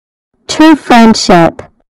True friendship.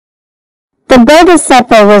 The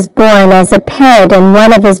Bodhisattva was born as a parrot in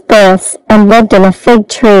one of his births and lived in a fig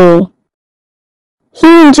tree.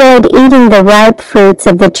 He enjoyed eating the ripe fruits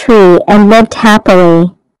of the tree and lived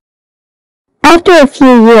happily. After a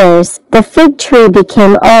few years, the fig tree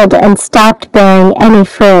became old and stopped bearing any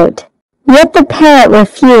fruit. Yet the parrot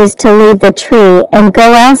refused to leave the tree and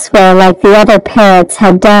go elsewhere like the other parrots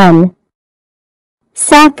had done.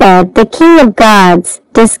 Sakka, the king of gods,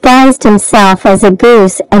 disguised himself as a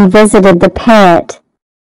goose and visited the parrot.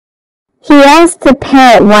 He asked the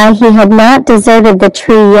parrot why he had not deserted the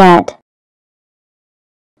tree yet.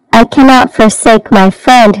 "I cannot forsake my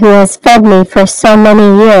friend who has fed me for so many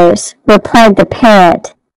years," replied the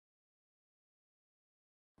parrot.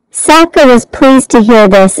 Sakka was pleased to hear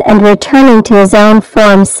this and returning to his own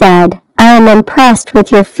form said, "I am impressed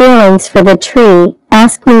with your feelings for the tree.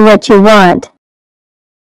 Ask me what you want."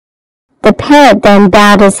 The parrot then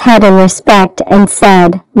bowed his head in respect and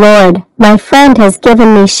said, "Lord, my friend has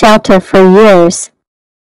given me shelter for years.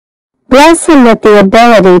 Bless him with the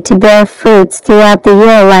ability to bear fruits throughout the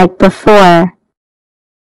year like before."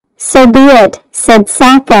 "So be it," said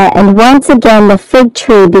Sakka, and once again the fig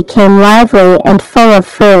tree became lively and full of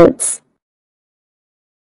fruits.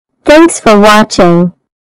 Thanks for watching.